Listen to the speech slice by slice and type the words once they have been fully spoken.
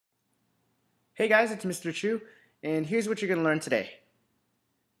Hey guys, it's Mr. Chu, and here's what you're going to learn today.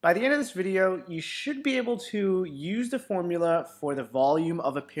 By the end of this video, you should be able to use the formula for the volume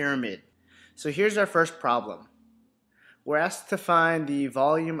of a pyramid. So here's our first problem. We're asked to find the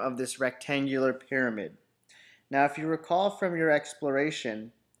volume of this rectangular pyramid. Now, if you recall from your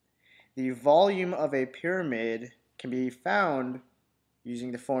exploration, the volume of a pyramid can be found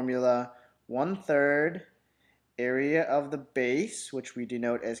using the formula 1/3 area of the base, which we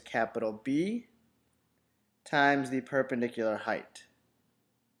denote as capital B, times the perpendicular height.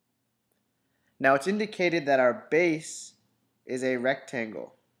 Now it's indicated that our base is a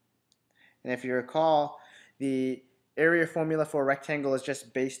rectangle. And if you recall, the area formula for a rectangle is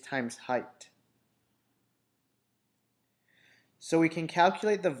just base times height. So we can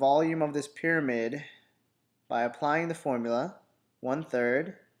calculate the volume of this pyramid by applying the formula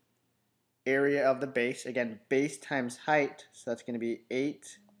 1/3 area of the base, again base times height, so that's going to be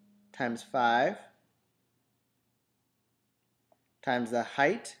 8 times 5 times the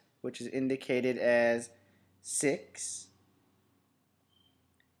height, which is indicated as 6.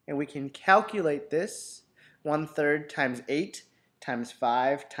 And we can calculate this 1/3 times 8 times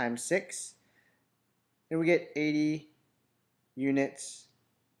 5 times 6, and we get 80 units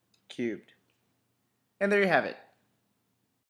cubed. And there you have it.